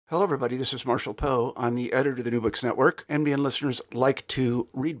Hello, everybody. This is Marshall Poe. I'm the editor of the New Books Network. NBN listeners like to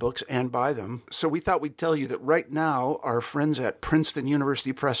read books and buy them. So we thought we'd tell you that right now, our friends at Princeton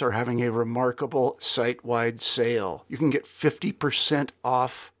University Press are having a remarkable site-wide sale. You can get 50%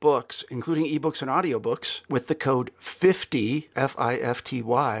 off books, including ebooks and audiobooks, with the code 50,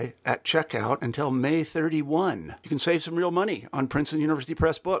 F-I-F-T-Y, at checkout until May 31. You can save some real money on Princeton University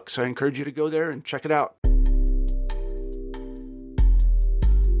Press books. I encourage you to go there and check it out.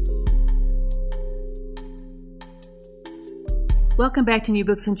 Welcome back to New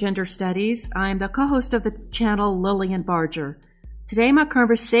Books in Gender Studies. I'm the co-host of the channel, Lillian Barger. Today, my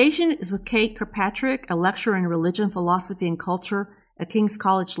conversation is with Kate Kirkpatrick, a lecturer in religion, philosophy, and culture at King's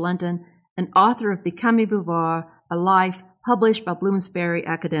College London, and author of Becoming Beauvoir, A Life, published by Bloomsbury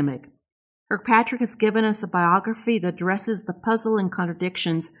Academic. Kirkpatrick has given us a biography that addresses the puzzling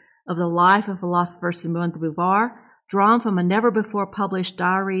contradictions of the life of philosopher Simone de Beauvoir, drawn from a never-before-published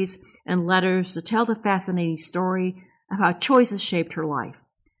diaries and letters to tell the fascinating story of how choices shaped her life.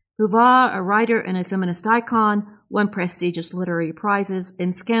 Beauvoir, a writer and a feminist icon, won prestigious literary prizes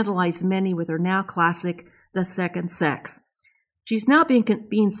and scandalized many with her now classic The Second Sex. She's now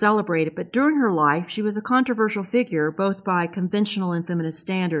being celebrated, but during her life, she was a controversial figure both by conventional and feminist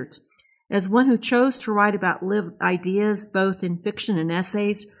standards. As one who chose to write about lived ideas both in fiction and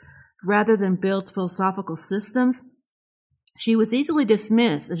essays rather than build philosophical systems, she was easily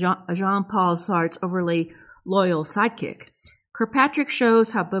dismissed as Jean-Paul Sartre's overly loyal sidekick. Kirkpatrick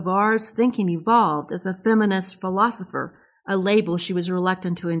shows how Beauvoir's thinking evolved as a feminist philosopher, a label she was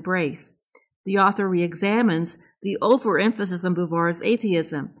reluctant to embrace. The author re-examines the overemphasis on Beauvoir's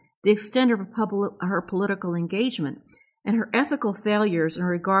atheism, the extent of her political engagement, and her ethical failures in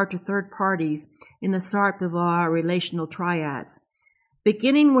regard to third parties in the Sartre-Beauvoir relational triads.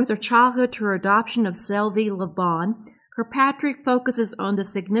 Beginning with her childhood to her adoption of Sylvie Le Bon, Kirkpatrick focuses on the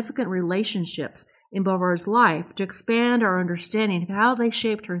significant relationships in Beauvoir's life to expand our understanding of how they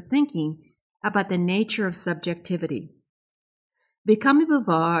shaped her thinking about the nature of subjectivity. Becoming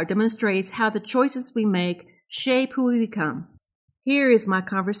Beauvoir demonstrates how the choices we make shape who we become. Here is my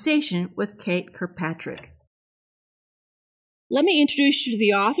conversation with Kate Kirkpatrick. Let me introduce you to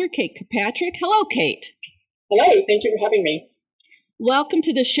the author, Kate Kirkpatrick. Hello, Kate. Hello, thank you for having me. Welcome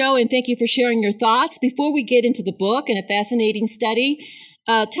to the show, and thank you for sharing your thoughts. Before we get into the book and a fascinating study,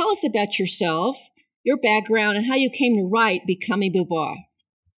 tell us about yourself, your background, and how you came to write Becoming Beauvoir.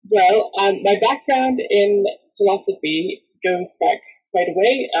 Well, my background in philosophy goes back quite a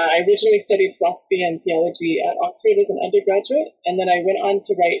way. I originally studied philosophy and theology at Oxford as an undergraduate, and then I went on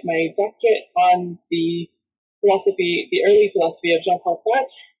to write my doctorate on the early philosophy of Jean-Paul Sartre.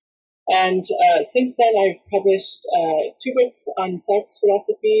 And since then, I've published 2 books on Sartre's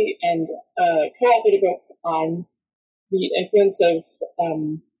philosophy and co-authored a book on the influence of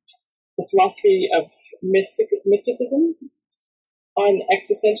the philosophy of mysticism on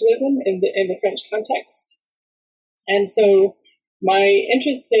existentialism in the French context. And so my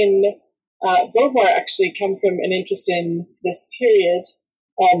interests in Beauvoir actually come from an interest in this period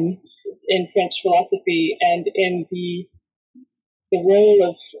in French philosophy and in the role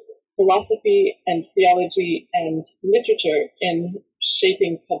of philosophy and theology and literature in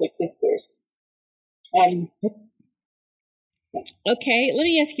shaping public discourse. Okay, let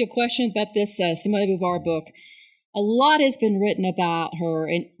me ask you a question about this Simone de Beauvoir book. A lot has been written about her,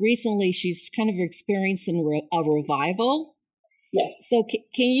 and recently she's kind of experiencing a revival. Yes. So can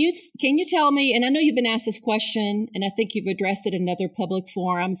you tell me, and I know you've been asked this question, and I think you've addressed it in other public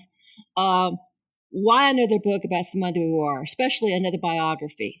forums, why another book about Simone de Beauvoir, especially another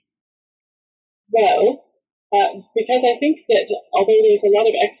biography? Well, because I think that although there's a lot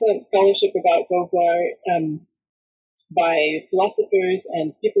of excellent scholarship about Beauvoir by philosophers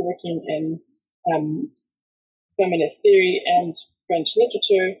and people working in feminist theory and French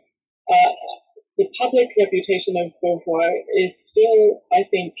literature, the public reputation of Beauvoir is still, I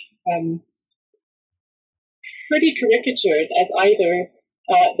think, pretty caricatured as either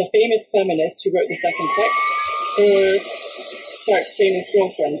the famous feminist who wrote The Second Sex or Sartre's famous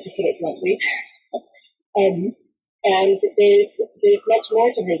girlfriend, to put it bluntly. And there's much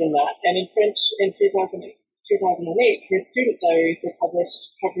more to her than that. And in French, in 2008, her student diaries were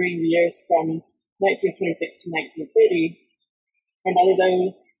published covering the years from 1926 to 1930. And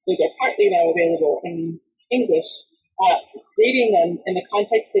although those are partly now available in English, reading them in the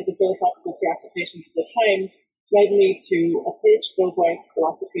context of the philosophical preoccupations of the time led me to approach Beauvoir's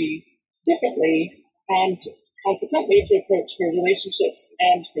philosophy differently and consequently to approach her relationships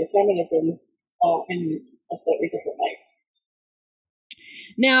and her feminism in a slightly different light.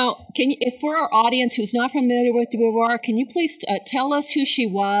 Now, if for our audience who's not familiar with Beauvoir, can you please tell us who she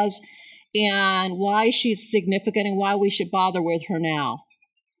was and why she's significant and why we should bother with her now?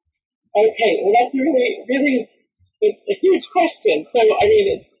 Okay, well, that's really, it's a huge question. So,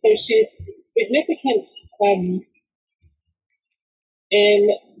 so she's significant in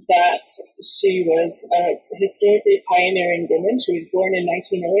that she was a historically pioneering woman. She was born in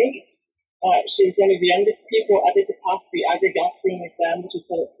 1908. She was one of the youngest people ever to pass the agrégation exam, which is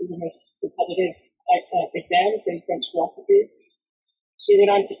one of the most competitive exams in French philosophy. She went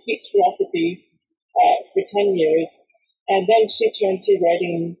on to teach philosophy for 10 years, and then she turned to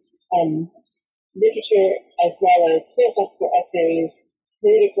writing literature as well as philosophical essays,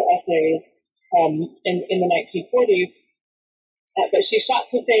 political essays in the 1940s. But she shot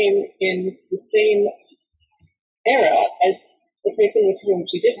to fame in the same era as the person with whom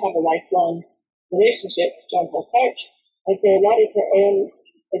she did have a lifelong relationship, Jean-Paul Sartre. And so a lot of her own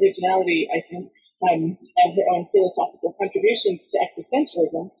originality, I think, and her own philosophical contributions to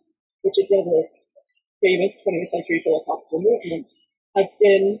existentialism, which is one of the most famous 20th century philosophical movements, have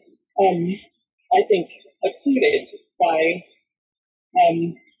been, I think, occluded by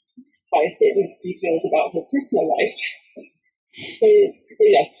certain details about her personal life. So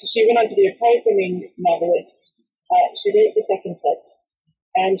yes, she went on to be a prize-winning novelist. She wrote The Second Sex,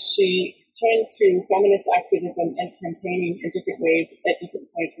 and she turned to feminist activism and campaigning in different ways at different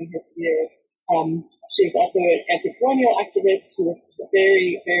points in her career. She was also an anti-colonial activist who was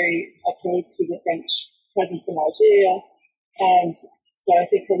very, very opposed to the French presence in Algeria. And so I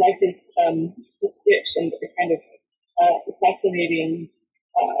think her life is just rich and a kind of fascinating.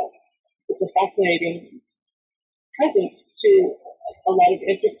 It's a fascinating presence to a lot of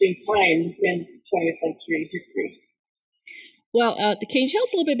interesting times in 20th century history. Well, can you tell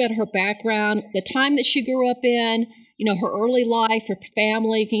us a little bit about her background, the time that she grew up in, her early life, her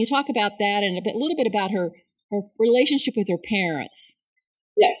family? Can you talk about that and a little bit about her relationship with her parents?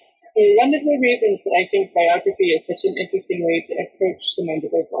 Yes. So one of the reasons that I think biography is such an interesting way to approach Simone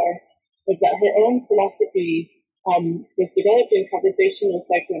de Beauvoir is that her own philosophy was developed in conversation with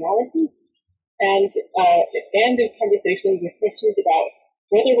psychoanalysis and in conversation with questions about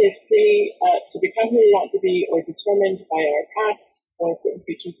whether we're free to become who we want to be or determined by our past or certain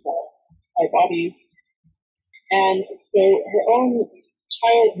features of our bodies. And so her own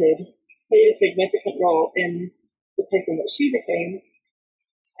childhood played a significant role in the person that she became.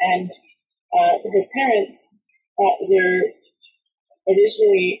 And her parents were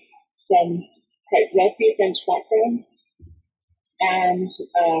originally from quite wealthy French backgrounds, and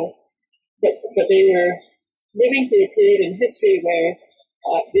but they were living through a period in history where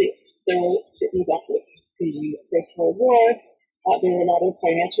it was after the First World War. There were a lot of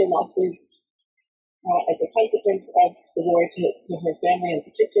financial losses as a consequence of the war to her family in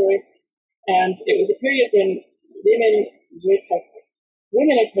particular. And it was a period when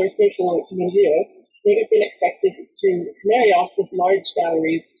women of her social milieu would have been expected to marry off with large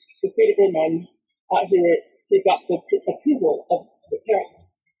dowries to suitable men who got the approval of the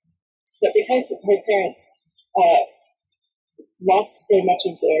parents. But because her parents lost so much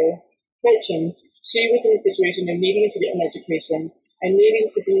of their fortune, she was in a situation of needing to get an education and needing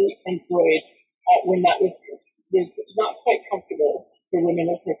to be employed when that was not quite comfortable for women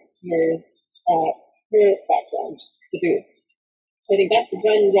of her background to do. So I think that's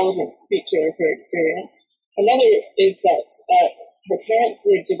one relevant feature of her experience. Another is that her parents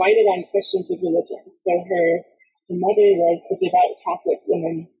were divided on questions of religion. So her mother was a devout Catholic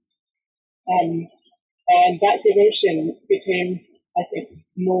woman, and that devotion became, I think,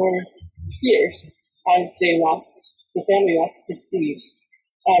 more fierce as the family lost prestige.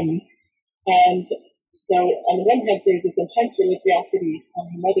 And so on the one hand, there's this intense religiosity on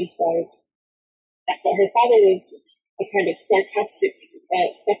her mother's side, but her father was a kind of sarcastic,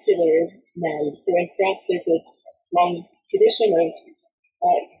 secular man. So in France, there's a long tradition of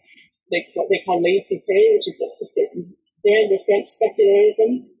what they call laïcité, which is a certain brand of French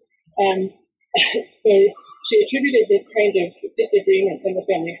secularism. And so she attributed this kind of disagreement in the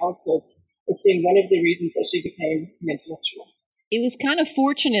family household as being one of the reasons that she became an intellectual. It was kind of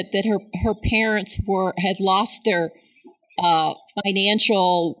fortunate that her parents had lost their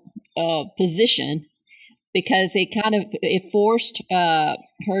financial position, because it forced her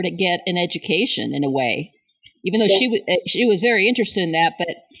to get an education in a way, even though she was very interested in that.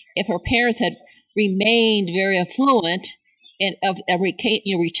 But if her parents had remained very affluent and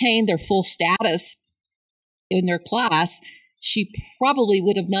retained their full status in their class, she probably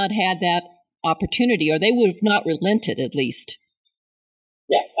would have not had that opportunity, or they would have not relented, at least.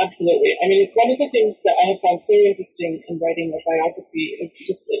 Yes, absolutely. I mean, it's one of the things that I have found so interesting in writing a biography is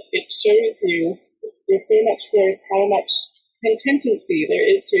just it shows you with so much force how much contingency there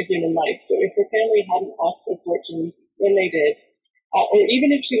is to a human life. So if her family hadn't lost their fortune when they did, or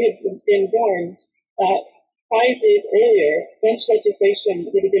even if she had been born 5 years earlier, French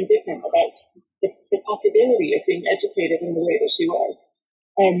legislation would have been different about the possibility of being educated in the way that she was.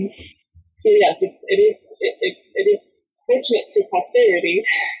 So yes, it is fortunate for posterity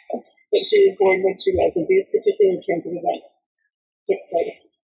that she was born when she was, and these particular kinds of events took place.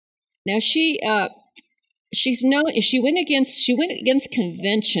 Now she went against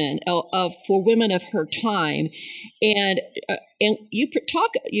convention for women of her time, and you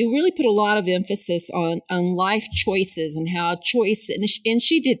really put a lot of emphasis on life choices and how and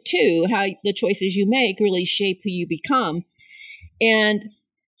she did too, how the choices you make really shape who you become. And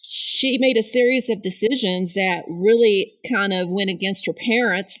she made a series of decisions that really kind of went against her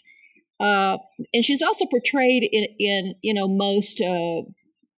parents. And she's also portrayed in most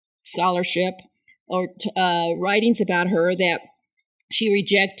scholarship or writings about her that she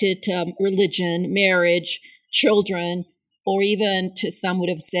rejected religion, marriage, children, or even some would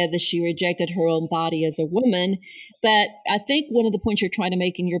have said that she rejected her own body as a woman. But I think one of the points you're trying to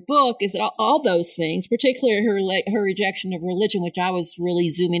make in your book is that all those things, particularly her rejection of religion, which I was really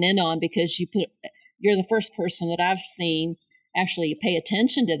zooming in on because you're the first person that I've seen actually pay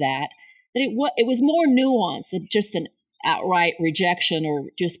attention to that it was more nuanced than just an outright rejection or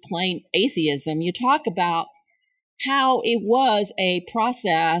just plain atheism. You talk about how it was a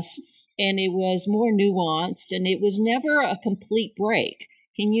process and it was more nuanced and it was never a complete break.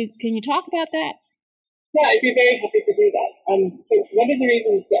 Can you talk about that? Yeah, I'd be very happy to do that. So one of the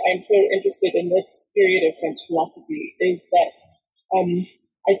reasons that I'm so interested in this period of French philosophy is that I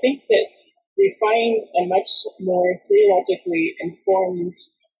think that we find a much more theologically informed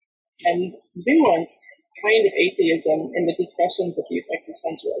and nuanced kind of atheism in the discussions of these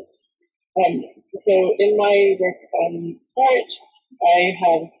existentialists. So in my work on Sartre, I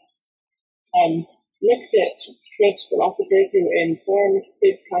have looked at French philosophers who informed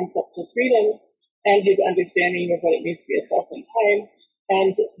his concept of freedom and his understanding of what it means to be a self in time.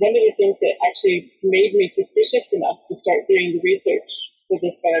 And one of the things that actually made me suspicious enough to start doing the research for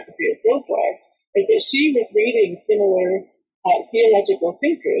this biography of Beauvoir is that she was reading similar theological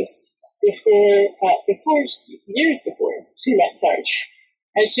thinkers years before she met Sartre.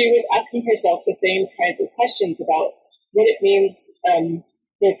 And she was asking herself the same kinds of questions about what it means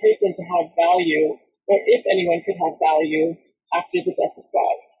for a person to have value, or if anyone could have value after the death of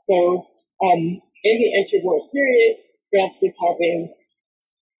God. So in the interwar period, France was having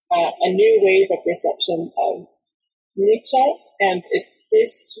a new wave of reception of Nietzsche and its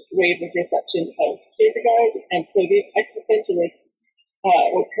first wave of reception of Kierkegaard. And so these existentialists,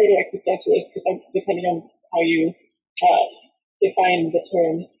 or proto-existentialists, depending on how you define the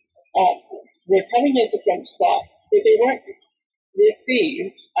term, were coming into French thought, but they weren't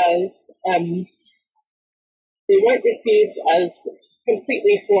received as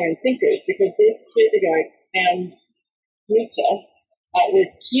completely foreign thinkers, because both Kierkegaard and Nietzsche were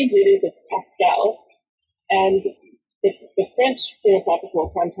key readers of Pascal, and the French philosophical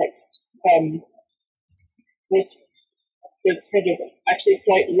context was kind of actually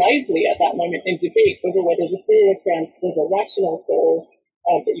quite lively at that moment in debate over whether the soul of France was a rational soul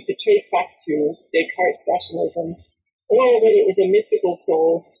that you could trace back to Descartes' rationalism, or whether it was a mystical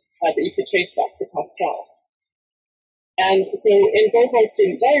soul that you could trace back to Pascal. And so in Beauvoir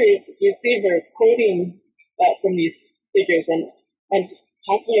Student Diaries, you see her quoting from these figures and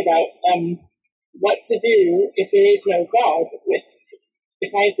talking about what to do if there is no God, with the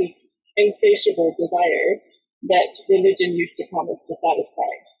kinds of insatiable desire that religion used to promise to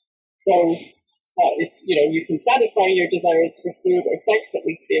satisfy. So you can satisfy your desires for food or sex, at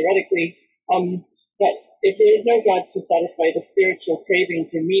least theoretically, but if there is no God to satisfy the spiritual craving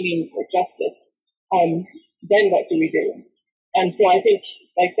for meaning or justice, then what do we do? And so I think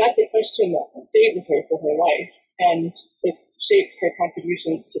that's a question that stayed with her for her life, and it shaped her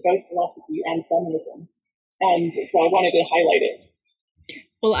contributions to both philosophy and feminism. And so I wanted to highlight it.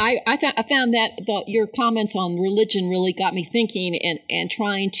 Well, I found that your comments on religion really got me thinking and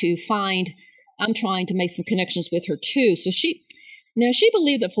trying to make some connections with her too. So she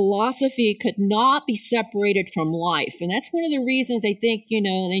believed that philosophy could not be separated from life. And that's one of the reasons I think, and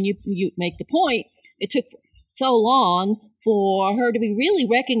then you make the point, it took so long for her to be really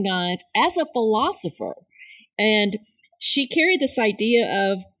recognized as a philosopher. And she carried this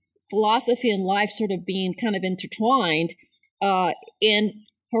idea of philosophy and life sort of being kind of intertwined. And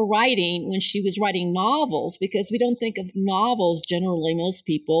her writing when she was writing novels, because we don't think of novels generally, most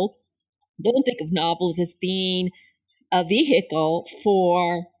people don't think of novels as being a vehicle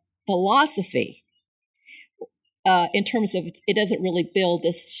for philosophy. In terms of, it doesn't really build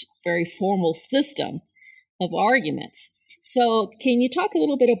this very formal system of arguments. So can you talk a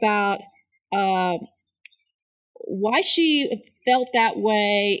little bit about why she felt that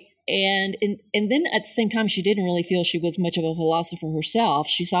way? And then at the same time, she didn't really feel she was much of a philosopher herself.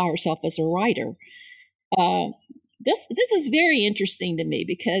 She saw herself as a writer. This is very interesting to me,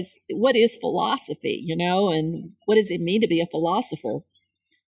 because what is philosophy, and what does it mean to be a philosopher?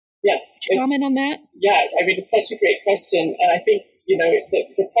 Yes. Could you comment on that? Yeah, I mean, it's such a great question. And I think,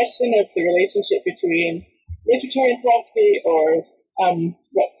 the question of the relationship between literature and philosophy, or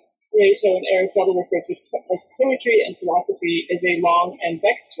what Plato and Aristotle referred to as poetry and philosophy, is a long and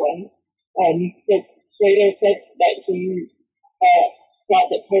vexed one. So Plato said that he thought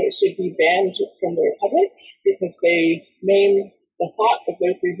that poets should be banned from the Republic because they maim the thought of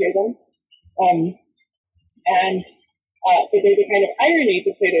those who hear them. But there's a kind of irony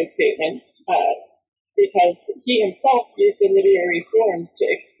to Plato's statement, because he himself used a literary form to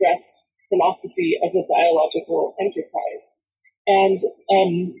express philosophy as a dialogical enterprise. And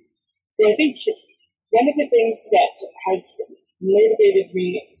so I think one of the things that has motivated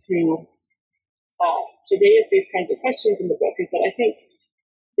me to raise these kinds of questions in the book is that I think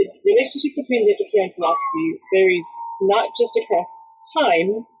the relationship between literature and philosophy varies not just across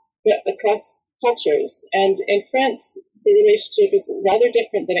time, but across cultures. And in France, the relationship is rather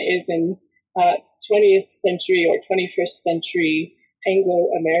different than it is in 20th century or 21st century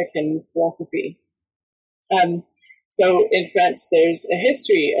Anglo-American philosophy. So in France, there's a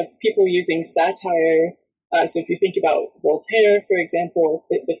history of people using satire. So if you think about Voltaire, for example,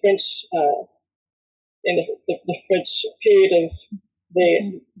 the French, in the French period of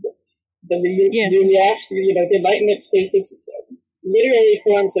the Lumière, the Enlightenment, there's this literary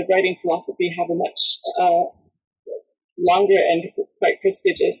forms of writing philosophy have a much longer and quite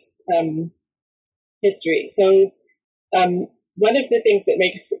prestigious history. So one of the things that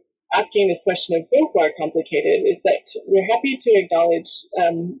makes asking this question of Beauvoir complicated is that we're happy to acknowledge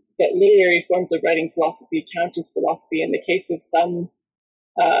that literary forms of writing philosophy count as philosophy in the case of some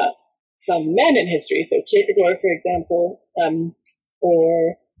men in history. So Kierkegaard, for example,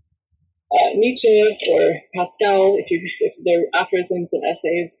 or Nietzsche or Pascal, if they're aphorisms and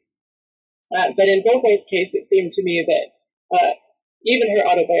essays. But in Beauvoir's case, it seemed to me that even her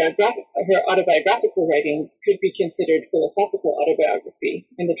autobiographical writings could be considered philosophical autobiography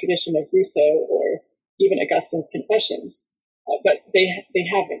in the tradition of Rousseau or even Augustine's Confessions, but they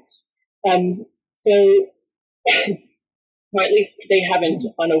haven't. Or at least they haven't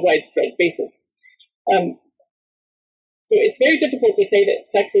on a widespread basis. So it's very difficult to say that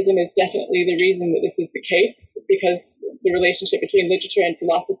sexism is definitely the reason that this is the case, because the relationship between literature and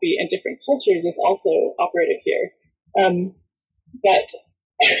philosophy and different cultures is also operative here. But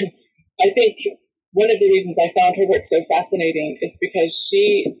I think one of the reasons I found her work so fascinating is because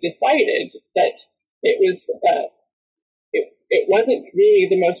she decided that it wasn't really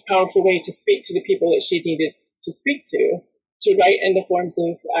the most powerful way to speak to the people that she needed to speak to write in the forms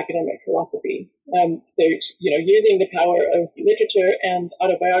of academic philosophy. So, using the power of literature and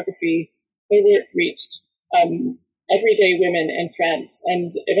autobiography, her work reached everyday women in France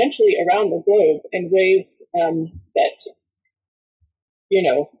and eventually around the globe in ways that,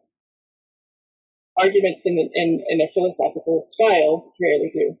 arguments in a philosophical style rarely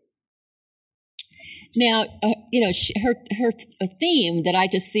do. Now, her theme that I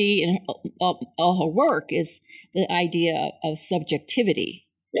just see in all her work is the idea of subjectivity.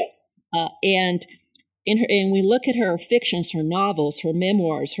 Yes. And we look at her fictions, her novels, her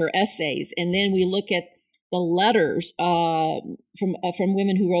memoirs, her essays, and then we look at the letters from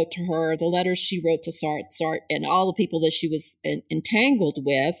women who wrote to her, the letters she wrote to Sartre, and all the people that she was entangled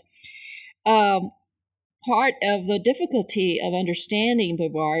with. Part of the difficulty of understanding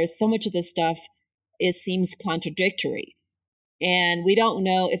Beauvoir is so much of this stuff seems contradictory. And we don't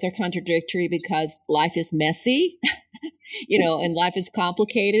know if they're contradictory because life is messy, and life is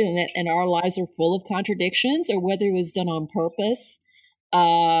complicated, and our lives are full of contradictions, or whether it was done on purpose,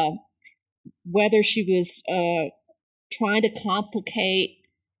 whether she was trying to complicate,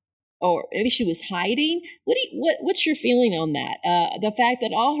 or maybe she was hiding. What's your feeling on that? The fact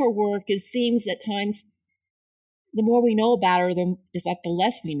that all her work seems at times, the more we know about her, is like the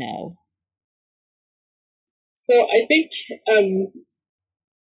less we know. So I think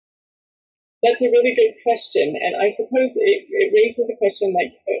that's a really good question, and I suppose it raises a question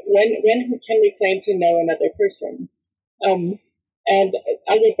like when can we claim to know another person? And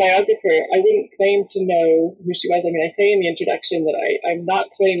as a biographer, I wouldn't claim to know who she was. I mean, I say in the introduction that I'm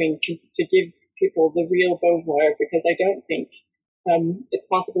not claiming to give people the real Beauvoir, because I don't think it's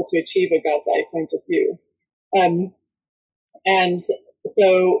possible to achieve a God's eye point of view. And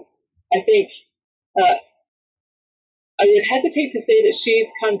so I think I would hesitate to say that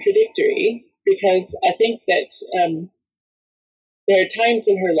she's contradictory, because I think that there are times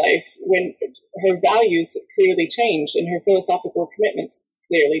in her life when her values clearly change and her philosophical commitments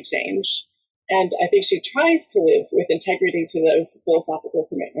clearly change. And I think she tries to live with integrity to those philosophical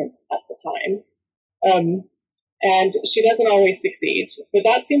commitments at the time. And she doesn't always succeed, but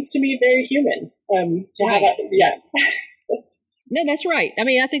that seems to me very human. No, that's right. I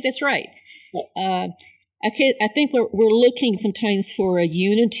mean, I think that's right. I think we're looking sometimes for a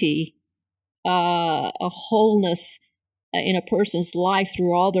unity, a wholeness in a person's life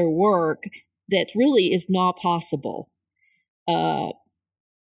through all their work that really is not possible.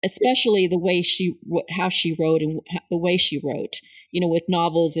 Especially the way how she wrote and the way she wrote, with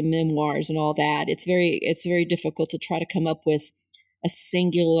novels and memoirs and all that. It's very difficult to try to come up with a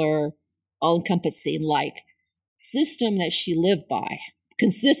singular, all-encompassing system that she lived by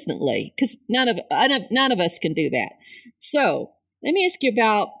consistently, because none of us can do that. So let me ask you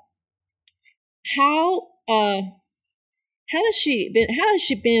about how has she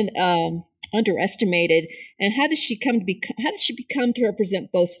been underestimated, and how did she become to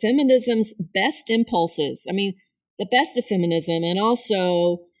represent both feminism's best impulses? I mean, the best of feminism, and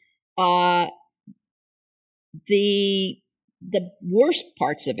also the worst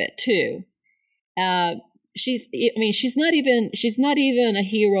parts of it too. She's not even a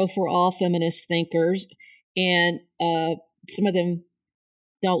hero for all feminist thinkers, and some of them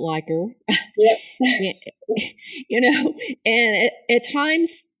don't like her. Yep. And at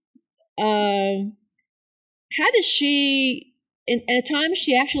times, how does she? And at times,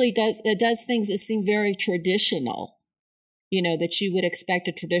 she actually does things that seem very traditional, that you would expect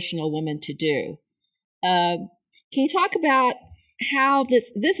a traditional woman to do. Can you talk about how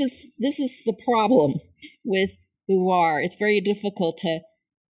this is the problem with Beauvoir? It's very difficult to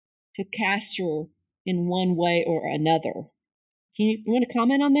cast her in one way or another. You want to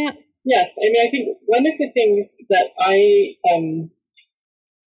comment on that? Yes, I mean, I think one of the things that I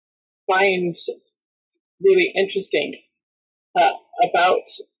find really interesting about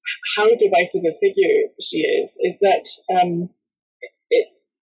how divisive a figure she is that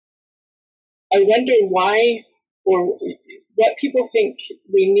I wonder why, or what people think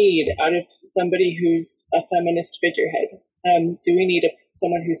we need out of somebody who's a feminist figurehead. Do we need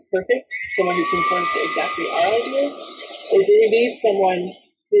someone who's perfect, someone who conforms to exactly our ideas, or do we need someone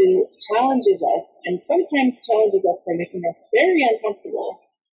who challenges us, and sometimes challenges us by making us very uncomfortable,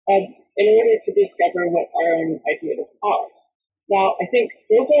 in order to discover what our own ideas are? Now, I think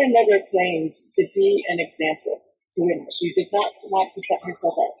Beauvoir never claimed to be an example to women. She did not want to set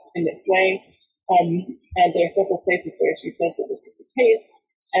herself up in this way. And there are several places where she says that this is the case,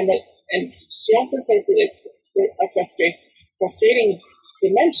 and she also says that it's a frustrating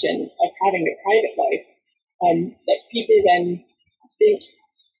dimension of having a private life, that people then think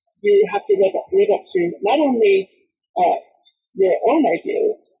you have to live up to not only your own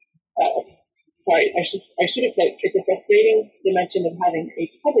ideas. I should have said it's a frustrating dimension of having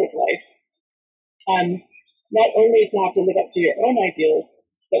a public life. Not only to have to live up to your own ideals,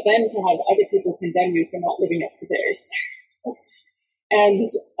 but then to have other people condemn you for not living up to theirs. And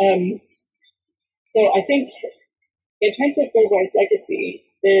so I think in terms of Beauvoir's legacy,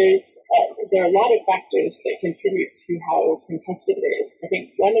 there are a lot of factors that contribute to how contested it is. I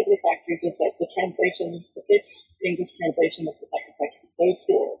think one of the factors is that the first English translation of The Second Sex was so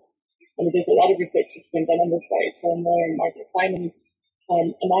poor. I mean, there's a lot of research that's been done on this by Tom Moore and Margaret Simons,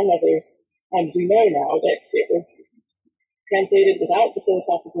 among others, and we know now that it was translated without the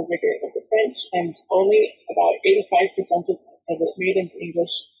philosophical rigor of the French, and only about 85% of it made into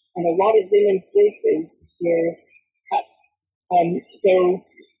English, and a lot of women's voices were cut. So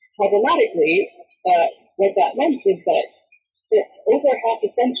problematically, what that meant was that for over half a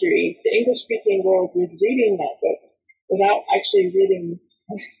century, the English-speaking world was reading that book without actually reading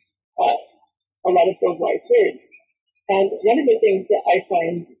a lot of Beauvoir's words. And one of the things that I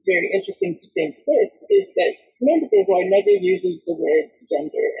find very interesting to think with is that Simone de Beauvoir never uses the word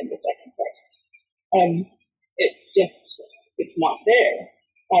gender in The Second Sex. It's not there.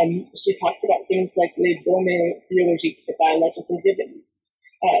 She talks about things like les données biologiques, the biological givens.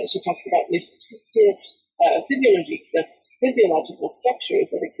 She talks about les structures physiologiques, the physiological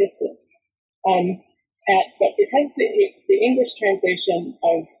structures of existence. But because the English translation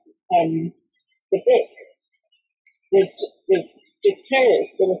of the book was is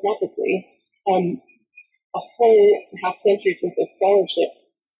careless philosophically. A whole half century's worth of scholarship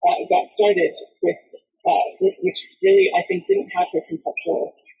got started with which really, I think, didn't have her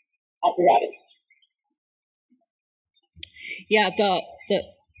conceptual apparatus. Yeah,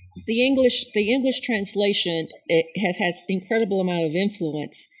 the English translation, it has had incredible amount of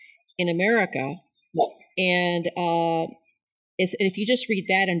influence in America, and if you just read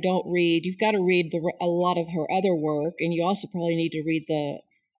that and don't read, you've got to read a lot of her other work, and you also probably need to read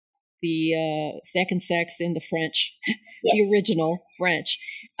the Second Sex in the French, the original French.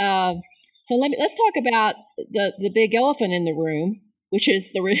 So let's talk about the big elephant in the room, which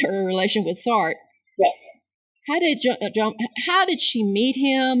is her relation with Sartre. Yeah. How did she meet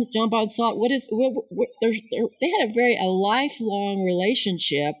him, Jean-Paul Sartre? They had a lifelong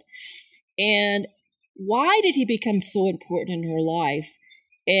relationship, and why did he become so important in her life?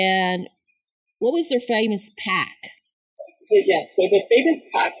 And what was their famous pact? So the famous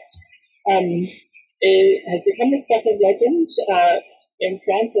pact has become the stuff of legend in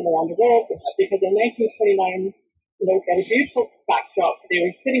France and around the world, because in 1929, it's got a beautiful backdrop. They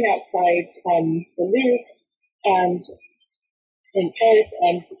were sitting outside the Louvre and in Paris,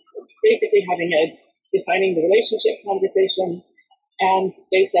 and basically having defining the relationship conversation. And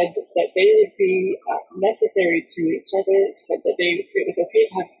they said that they would be necessary to each other, but that it was okay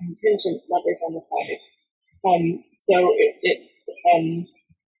to have contingent lovers on the side. So it was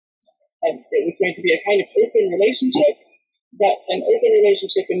going to be a kind of open relationship, but an open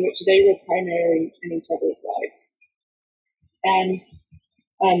relationship in which they were primary in each other's lives. And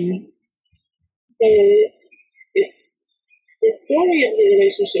so it's the story of the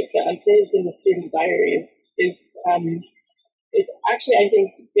relationship that unfolds in the student diaries is actually, I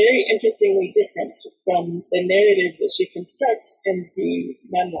think, very interestingly different from the narrative that she constructs in the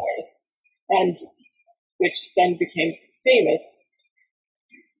memoirs, and which then became famous,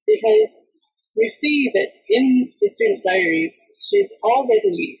 because you see that in the student diaries, she's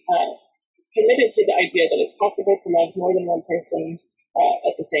already committed to the idea that it's possible to love more than one person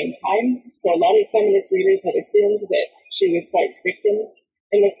at the same time. So a lot of feminist readers had assumed that she was Sartre's victim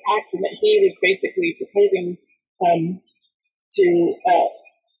in this pact, and that he was basically proposing to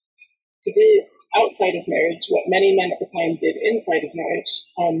do outside of marriage what many men at the time did inside of marriage,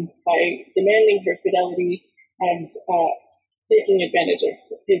 by demanding her fidelity and taking advantage of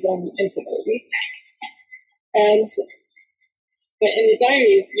his own infidelity. But in the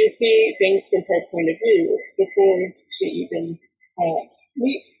diaries, you see things from her point of view before she even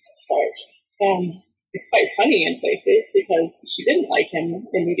meets Sartre. And it's quite funny in places, because she didn't like him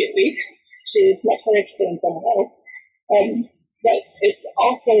immediately. She was much more interested in someone else. But it's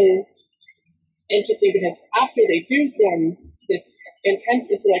also interesting because after they do form this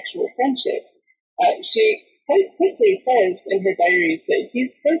intense intellectual friendship, she quite quickly says in her diaries that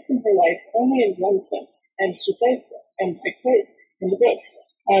he's first in her life only in one sense. And she says, and I quote in the book,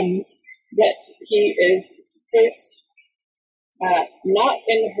 that he is first not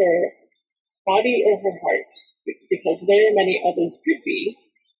in her body or her heart, because there many others could be,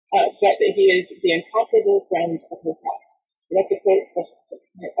 but that he is the incomparable friend of her heart. So that's a quote of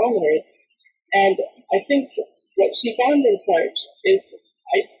her own words. And I think what she found in Sartre is,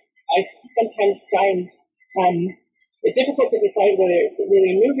 I sometimes find it difficult to decide whether it's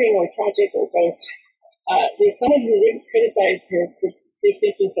really moving or tragic or both. There's someone who wouldn't criticize her for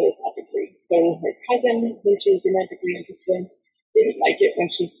thinking philosophically. So her cousin, whom she was romantically interested in, didn't like it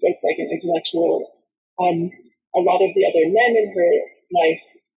when she spoke like an intellectual. A lot of the other men in her life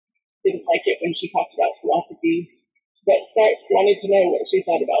didn't like it when she talked about philosophy. But Sartre wanted to know what she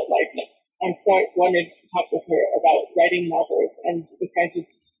thought about Leibniz. And Sartre wanted to talk with her about writing novels and the kinds of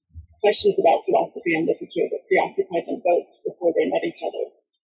questions about philosophy and literature that preoccupied them both before they met each other.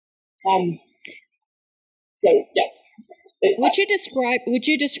 So yes. Would you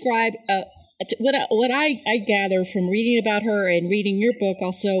describe what I gather from reading about her and reading your book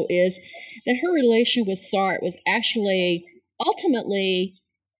also is that her relation with Sartre was actually ultimately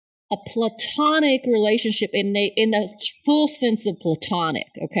a platonic relationship in the full sense of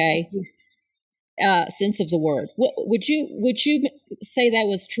platonic, okay? Sense of the word. Would you say that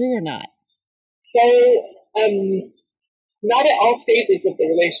was true or not? So, not at all stages of the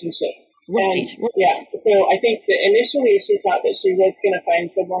relationship. Right. Yeah. So I think that initially she thought that she was going to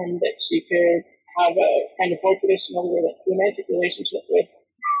find someone that she could have a kind of more traditional romantic relationship with,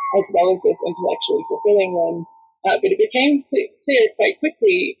 as well as this intellectually fulfilling one. But it became clear quite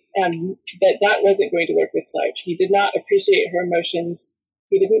quickly that wasn't going to work with Sartre. He did not appreciate her emotions.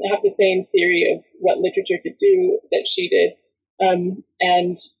 He didn't have the same theory of what literature could do that she did. And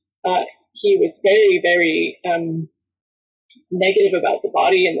he was very, very negative about the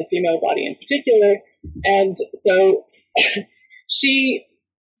body and the female body in particular. And so she,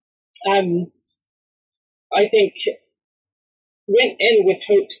 I think, went in with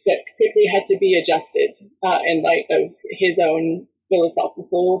hopes that quickly had to be adjusted in light of his own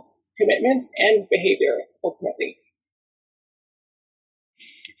philosophical commitments and behavior, ultimately.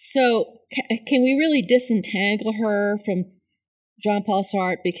 So can we really disentangle her from Jean-Paul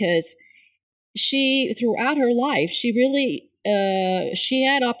Sartre? Because she, throughout her life, she really, she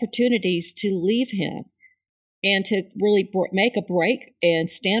had opportunities to leave him and to really make a break and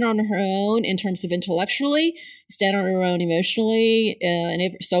stand on her own in terms of intellectually, stand on her own emotionally and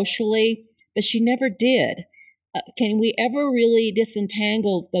socially, but she never did. Can we ever really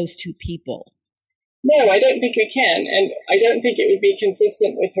disentangle those two people? No, I don't think we can. And I don't think it would be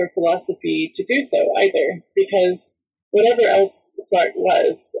consistent with her philosophy to do so either, because whatever else Sartre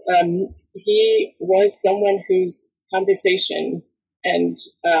was, he was someone whose conversation and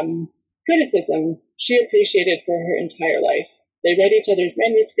criticism she appreciated for her entire life. They read each other's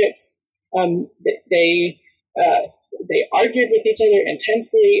manuscripts. They argued with each other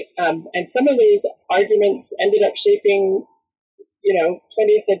intensely, and some of those arguments ended up shaping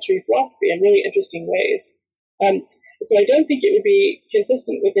 20th century philosophy in really interesting ways. So I don't think it would be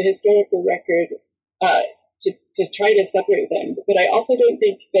consistent with the historical record to try to separate them. But I also don't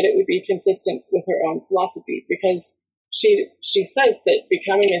think that it would be consistent with her own philosophy, because she says that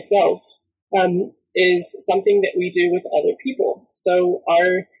becoming a self is something that we do with other people. So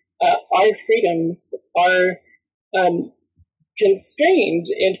our freedoms are constrained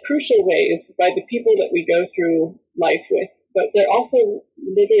in crucial ways by the people that we go through life with, but they're also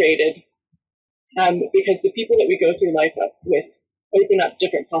liberated because the people that we go through life with open up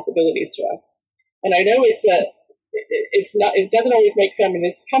different possibilities to us. And I know it doesn't always make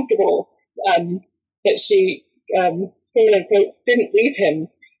feminists comfortable that she quote unquote didn't leave him.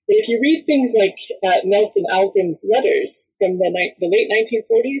 But if you read things like Nelson Algren's letters from the late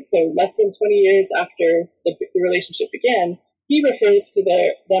 1940s, so less than 20 years after the relationship began, he refers to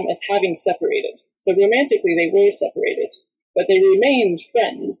them as having separated. So romantically, they were separated, but they remained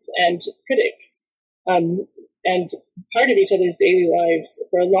friends and critics and part of each other's daily lives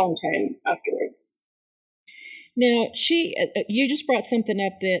for a long time afterwards. Now, you just brought something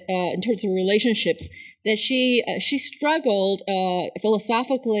up that in terms of relationships, that she struggled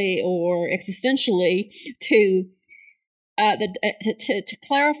philosophically or existentially to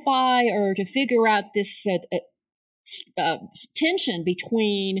clarify or to figure out this tension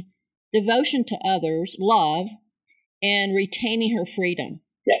between devotion to others, love, and retaining her freedom.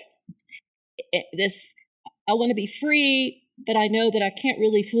 Yeah. I want to be free, but I know that I can't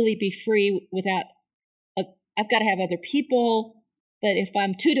really fully be free without. I've got to have other people, but if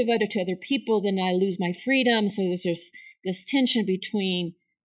I'm too devoted to other people, then I lose my freedom. So there's this tension between,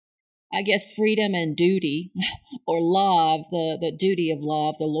 I guess, freedom and duty, or love, the duty of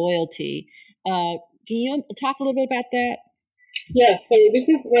love, the loyalty. Can you talk a little bit about that? Yeah, so this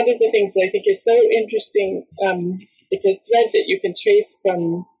is one of the things that I think is so interesting. It's a thread that you can trace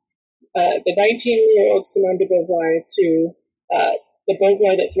from the 19-year-old Simone de Beauvoir to the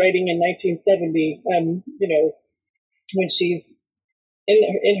Beauvoir that's writing in 1970, when she's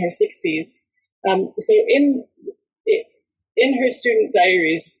in her 60s. So in her student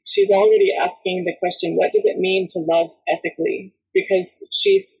diaries, she's already asking the question, what does it mean to love ethically? Because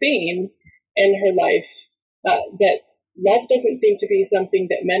she's seen in her life that love doesn't seem to be something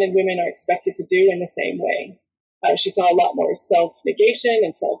that men and women are expected to do in the same way. She saw a lot more self-negation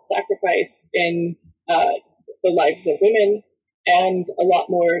and self-sacrifice in the lives of women, and a lot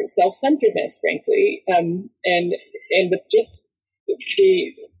more self-centeredness, frankly, and the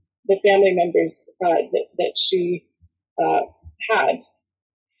family members that she had,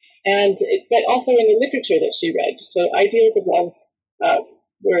 but also in the literature that she read. So ideals of love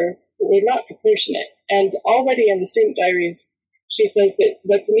were not proportionate. And already in the student diaries, she says that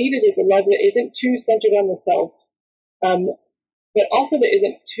what's needed is a love that isn't too centered on the self, but also that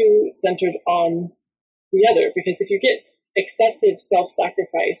isn't too centered on the other. Because if you get excessive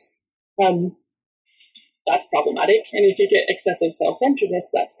self-sacrifice, that's problematic. And if you get excessive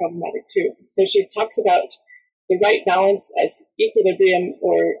self-centeredness, that's problematic too. So she talks about the right balance as equilibrium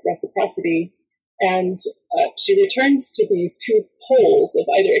or reciprocity. And she returns to these two poles of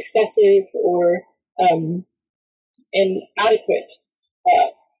either excessive or inadequate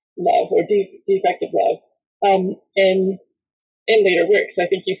love or defective love in later works. So I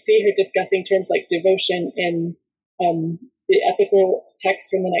think you see her discussing terms like devotion in the ethical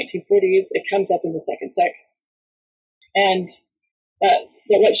text from the 1940s. It comes up in The Second Sex. And But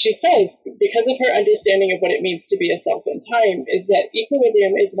what she says, because of her understanding of what it means to be a self in time, is that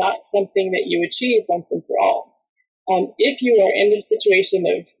equilibrium is not something that you achieve once and for all. If you are in a situation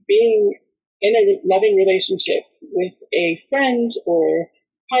of being in a loving relationship with a friend or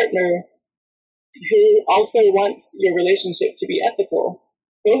partner who also wants your relationship to be ethical,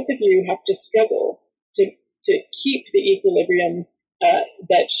 both of you have to struggle to keep the equilibrium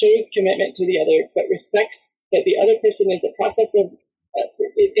that shows commitment to the other, but respects that the other person is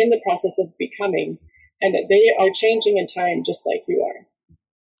is in the process of becoming, and that they are changing in time just like you are.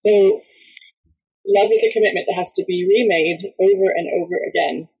 So love is a commitment that has to be remade over and over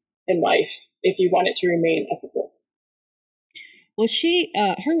again in life if you want it to remain ethical. Well,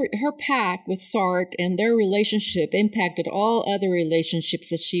 her pact with Sartre and their relationship impacted all other relationships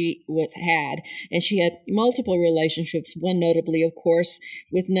that she had, and she had multiple relationships. One notably, of course,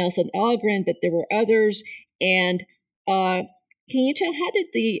 with Nelson Algren, but there were others. And can you tell how did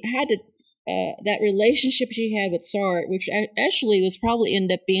that relationship she had with Sartre, which actually was probably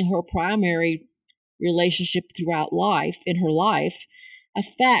ended up being her primary relationship throughout her life,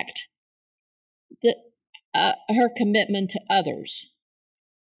 affect her commitment to others?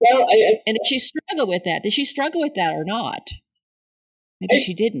 Well, and did she struggle with that? Did she struggle with that or not? Maybe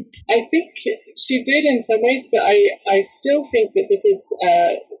she didn't. I think she did in some ways, but I still think that this is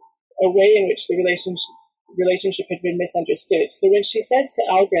a way in which the relationship had been misunderstood. So when she says to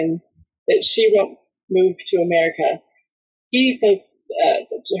Algren that she won't move to America, he says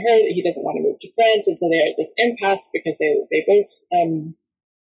to her that he doesn't want to move to France, and so they're at this impasse because they both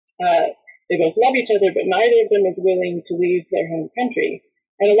love each other, but neither of them is willing to leave their home country.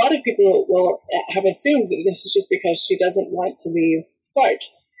 And a lot of people will have assumed that this is just because she doesn't want to leave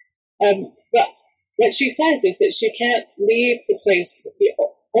Sartre. But what she says is that she can't leave the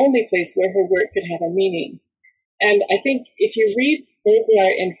only place where her work could have a meaning. And I think if you read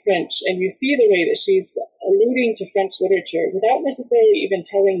Beauvoir in French and you see the way that she's alluding to French literature without necessarily even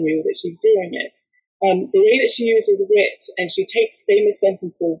telling you that she's doing it, the way that she uses wit and she takes famous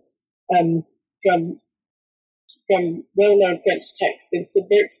sentences from well-known French texts and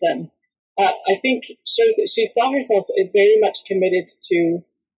subverts them, I think shows that she saw herself as very much committed to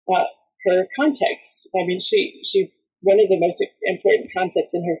her context. I mean, she one of the most important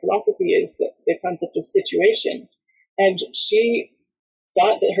concepts in her philosophy is the concept of situation. And she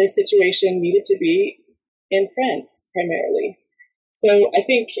thought that her situation needed to be in France primarily. So I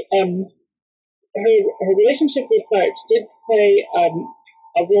think her relationship with Sartre did play a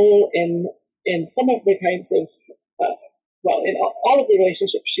role in some of the kinds of, in all of the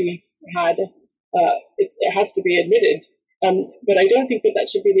relationships she had, it has to be admitted. But I don't think that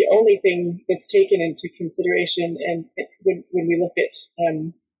should be the only thing that's taken into consideration and when we look at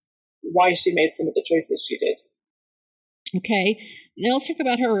why she made some of the choices she did. Okay, now let's talk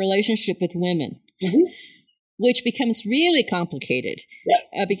about her relationship with women, which becomes really complicated.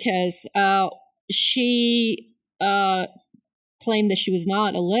 Yeah. Because she claimed that she was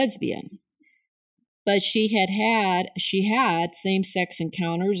not a lesbian, but she had same-sex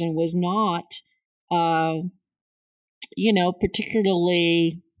encounters and was not,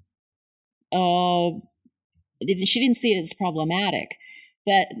 particularly. She didn't see it as problematic,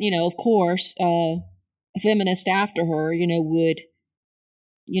 but of course, a feminist after her, would,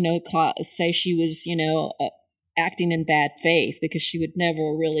 say she was, acting in bad faith because she would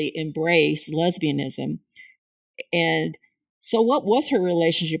never really embrace lesbianism. And so what was her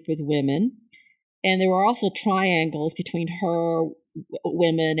relationship with women? And there were also triangles between her,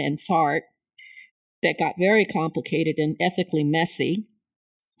 women, and Sartre that got very complicated and ethically messy.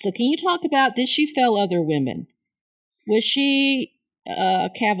 So can you talk about, did she fail other women? Was she a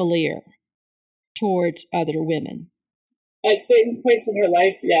cavalier towards other women? At certain points in her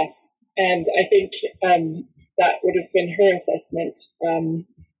life, yes. And I think that would have been her assessment. In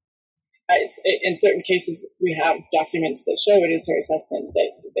certain cases, we have documents that show it is her assessment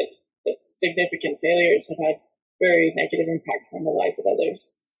that significant failures have had very negative impacts on the lives of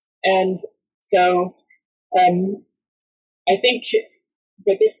others. And so I think,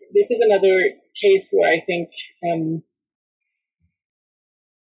 but this is another case where I think her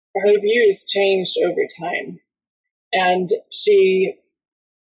views changed over time. And the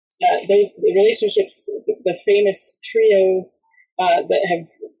relationships, the famous trios that have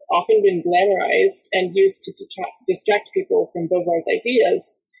often been glamorized and used to distract people from Beauvoir's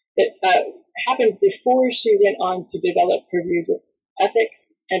ideas, that happened before she went on to develop her views of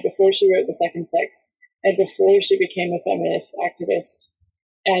ethics and before she wrote The Second Sex and before she became a feminist activist.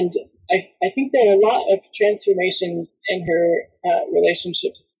 And I think there are a lot of transformations in her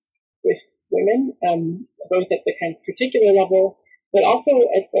relationships with women, both at the kind of particular level but also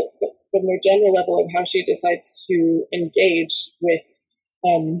at the more general level of how she decides to engage with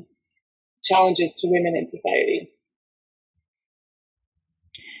challenges to women in society.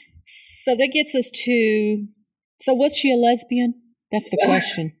 So that gets us to, so was she a lesbian? That's the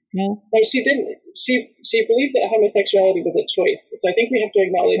question. No? Well, she didn't. She believed that homosexuality was a choice. So I think we have to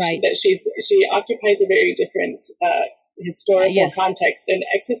acknowledge that she occupies a very different historical context, and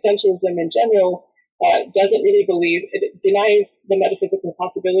existentialism in general doesn't really believe, it denies the metaphysical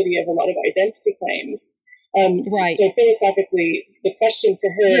possibility of a lot of identity claims. So philosophically, the question for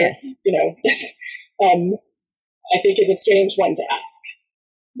her, I think is a strange one to ask.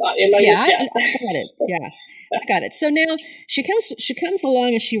 I got it. Yeah, I got it. So now she comes along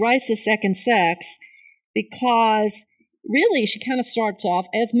and she writes The Second Sex because really she kind of starts off,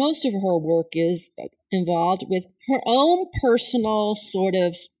 as most of her work is involved, with her own personal sort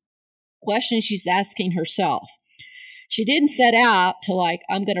of questions she's asking herself. She didn't set out to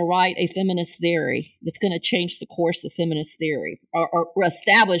I'm going to write a feminist theory that's going to change the course of feminist theory or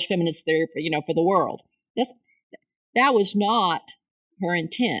establish feminist theory for the world. That was not her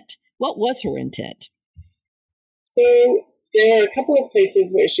intent. What was her intent? So there are a couple of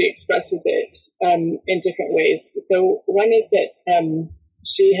places where she expresses it in different ways. So one is that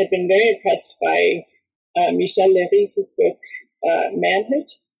she had been very impressed by Michel Léry's book, Manhood,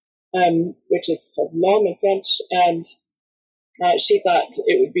 which is called L'Homme in French, and she thought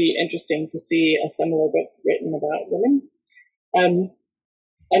it would be interesting to see a similar book written about women.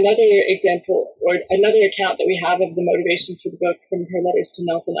 Another example, or another account that we have of the motivations for the book from her letters to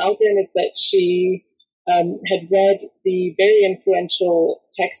Nelson Algren, is that she had read the very influential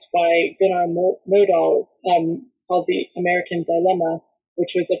text by Gunnar Myrdal called The American Dilemma,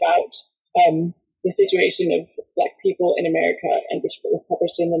 which was about the situation of Black people in America, and which was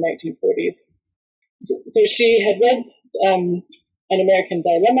published in the 1940s. So she had read An American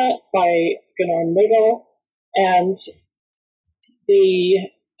Dilemma by Gunnar Myrdal, and the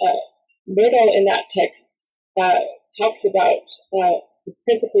Myrdal in that text talks about the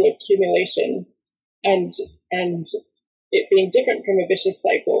principle of accumulation and it being different from a vicious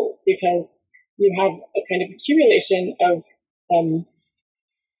cycle, because you have a kind of accumulation of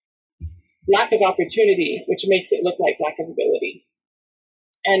lack of opportunity, which makes it look like lack of ability.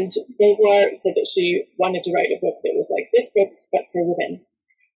 And Beauvoir said that she wanted to write a book that was like this book, but for women.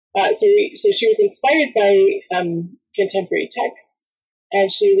 So she was inspired by contemporary texts,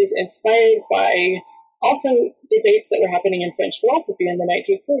 and she was inspired by also debates that were happening in French philosophy in the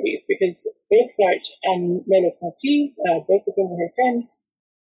 1940s, because both Sartre and Merleau-Ponty, both of whom were her friends,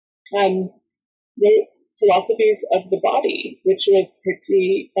 wrote philosophies of the body, which was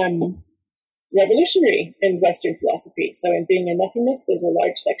pretty revolutionary in Western philosophy. So in Being and Nothingness, there's a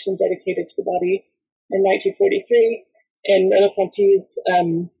large section dedicated to the body. In 1943, in Merleau-Ponty's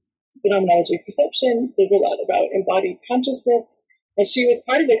Phenomenology of Perception, there's a lot about embodied consciousness. And she was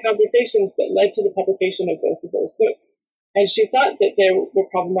part of the conversations that led to the publication of both of those books. And she thought that there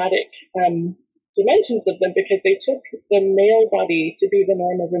were problematic dimensions of them because they took the male body to be the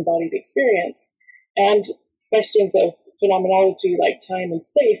norm of embodied experience, and questions of phenomenology like time and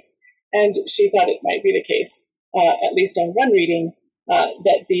space. And she thought it might be the case, at least on one reading,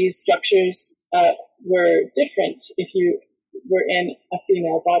 that these structures were different if you were in a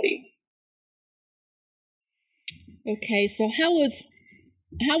female body. Okay, so how was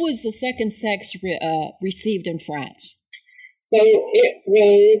The Second Sex received in France? So it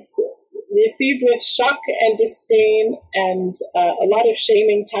was received with shock and disdain and a lot of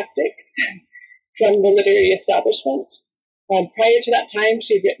shaming tactics from the literary establishment. Prior to that time,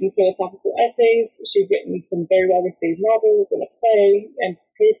 she'd written philosophical essays, she'd written some very well-received novels and a play, and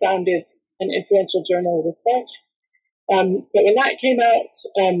co-founded an influential journal with Sartre. But when that came out,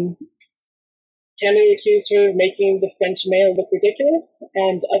 Camus accused her of making the French male look ridiculous,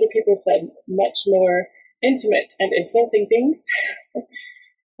 and other people said much more intimate and insulting things.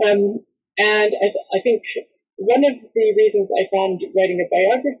 And I think one of the reasons I found writing a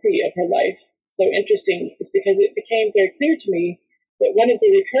biography of her life so interesting is because it became very clear to me that one of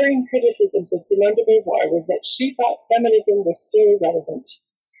the recurring criticisms of Simone de Beauvoir was that she thought feminism was still relevant.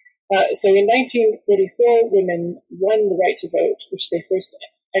 So in 1944, women won the right to vote, which they first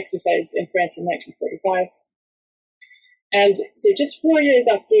exercised in France in 1945. And so just 4 years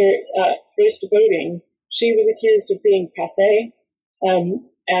after first voting, she was accused of being passé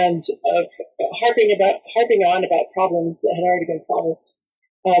and of harping on about problems that had already been solved.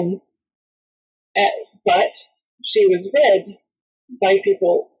 But she was read by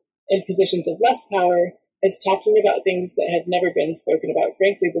people in positions of less power as talking about things that had never been spoken about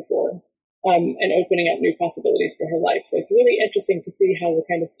frankly before. and opening up new possibilities for her life. So it's really interesting to see how the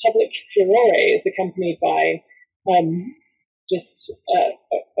kind of public furore is accompanied by just a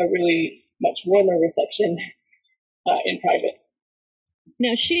really much warmer reception in private.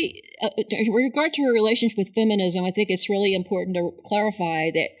 Now, in regard to her relationship with feminism, I think it's really important to clarify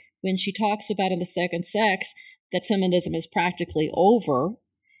that when she talks about in The Second Sex that feminism is practically over,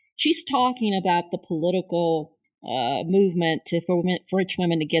 she's talking about the political movement for rich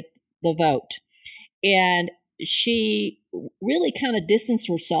women to get the vote. And she really kind of distanced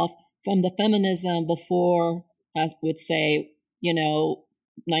herself from the feminism before, I would say, before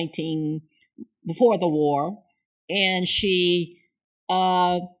the war. And she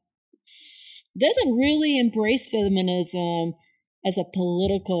doesn't really embrace feminism as with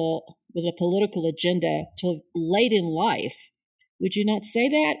a political agenda till late in life. Would you not say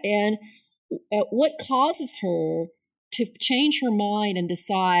that? And what causes her to change her mind and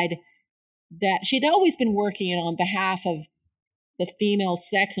decide that she'd always been working on behalf of the female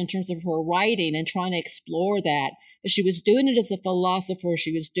sex in terms of her writing and trying to explore that? But she was doing it as a philosopher.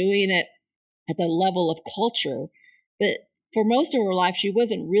 She was doing it at the level of culture. But for most of her life, she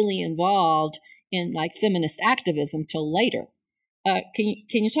wasn't really involved in like feminist activism till later. Can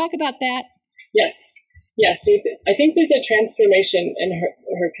you talk about that? Yes. I think there's a transformation in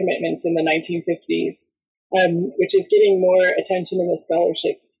her commitments in the 1950s, which is getting more attention in the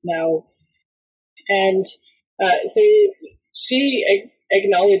scholarship now. And so she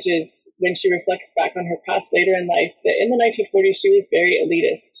acknowledges, when she reflects back on her past later in life, that in the 1940s she was very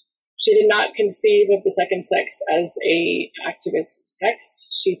elitist. She did not conceive of The Second Sex as a activist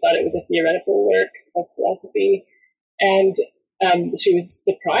text. She thought it was a theoretical work of philosophy, and she was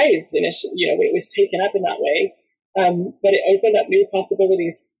surprised initially, it was taken up in that way, but it opened up new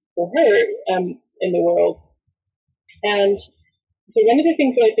possibilities for her in the world. And so one of the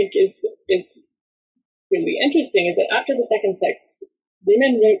things that I think is really interesting is that after The Second Sex,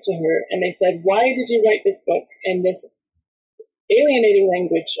 women wrote to her and they said, "Why did you write this book in this alienating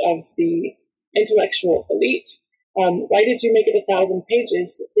language of the intellectual elite? Why did you make it 1,000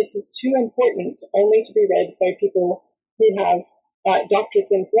 pages? This is too important only to be read by people who have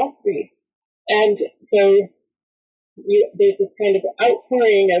doctorates in philosophy." And so there's this kind of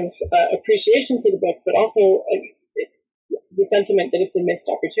outpouring of appreciation for the book, but also the sentiment that it's a missed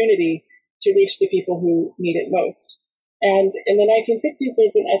opportunity to reach the people who need it most. And in the 1950s,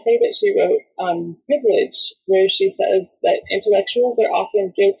 there's an essay that she wrote on privilege, where she says that intellectuals are often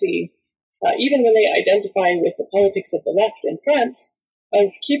guilty, even when they identify with the politics of the left in France,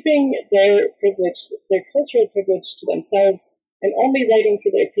 of keeping their privilege, their cultural privilege, to themselves and only writing for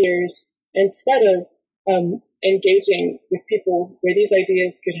their peers instead of engaging with people where these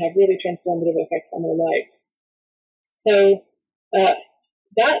ideas could have really transformative effects on their lives. So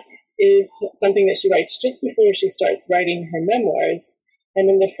that is something that she writes just before she starts writing her memoirs. And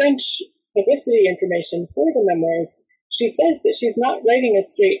in the French publicity information for the memoirs, she says that she's not writing a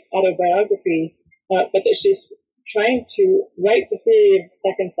straight autobiography, but that she's trying to write the theory of the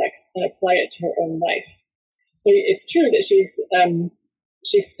second sex and apply it to her own life. So it's true that she's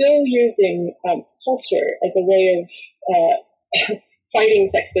still using culture as a way of fighting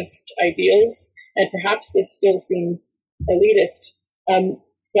sexist ideals, and perhaps this still seems elitist,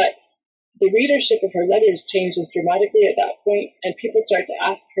 but the readership of her letters changes dramatically at that point, and people start to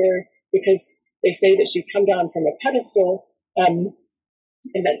ask her, because they say that she'd come down from a pedestal, and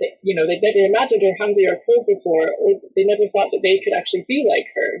that they'd never imagined her hungry or cold before, or they never thought that they could actually be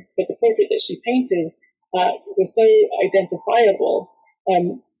like her. But the portrait that she painted was so identifiable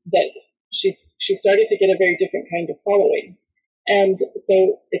that she started to get a very different kind of following. And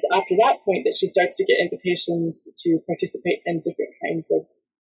so it's after that point that she starts to get invitations to participate in different kinds of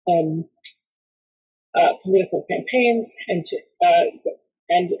political campaigns,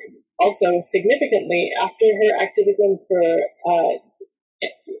 and also significantly after her activism for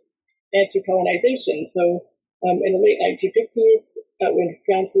anti-colonization. So in the late 1950s, when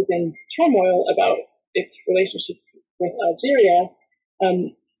France was in turmoil about its relationship with Algeria,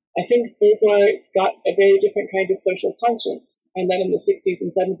 I think Beauvoir got a very different kind of social conscience. And then in the 60s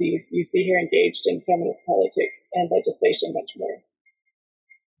and 70s, you see her engaged in feminist politics and legislation much more.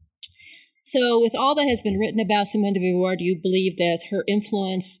 So with all that has been written about Simone de Beauvoir, do you believe that her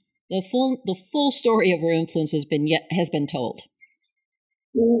influence, the full story of her influence has been told?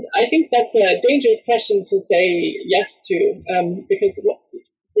 I think that's a dangerous question to say yes to, because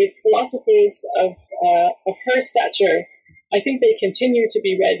with philosophers of her stature, I think they continue to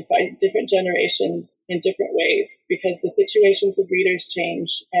be read by different generations in different ways, because the situations of readers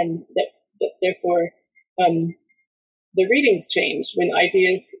change, and that therefore the readings change when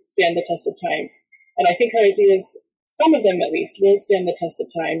ideas stand the test of time. And I think her ideas, some of them at least, will stand the test of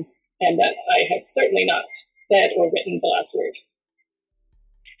time, and that I have certainly not said or written the last word.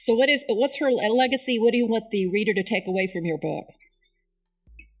 So what's her legacy? What do you want the reader to take away from your book?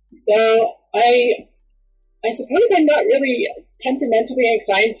 So I suppose I'm not really temperamentally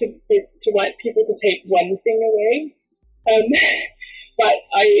inclined to want people to take one thing away. But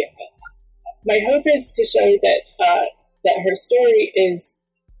my hope is to show that her story is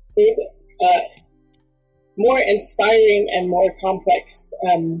more inspiring and more complex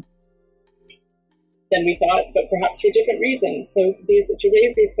than we thought, but perhaps for different reasons. So to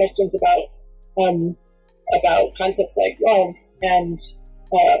raise these questions about concepts like love and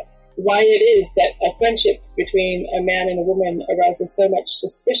why it is that a friendship between a man and a woman arouses so much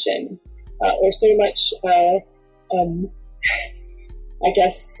suspicion, or so much,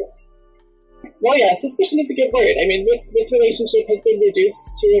 suspicion is a good word. I mean, this relationship has been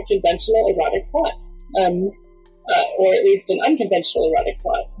reduced to a conventional erotic plot, or at least an unconventional erotic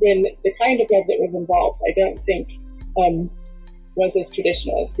plot, when the kind of love that was involved, I don't think, was as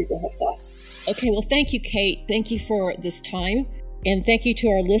traditional as people have thought. Okay, well, thank you, Kate. Thank you for this time. And thank you to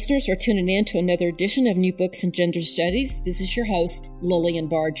our listeners for tuning in to another edition of New Books in Gender Studies. This is your host, Lillian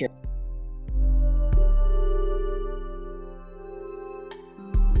Barger.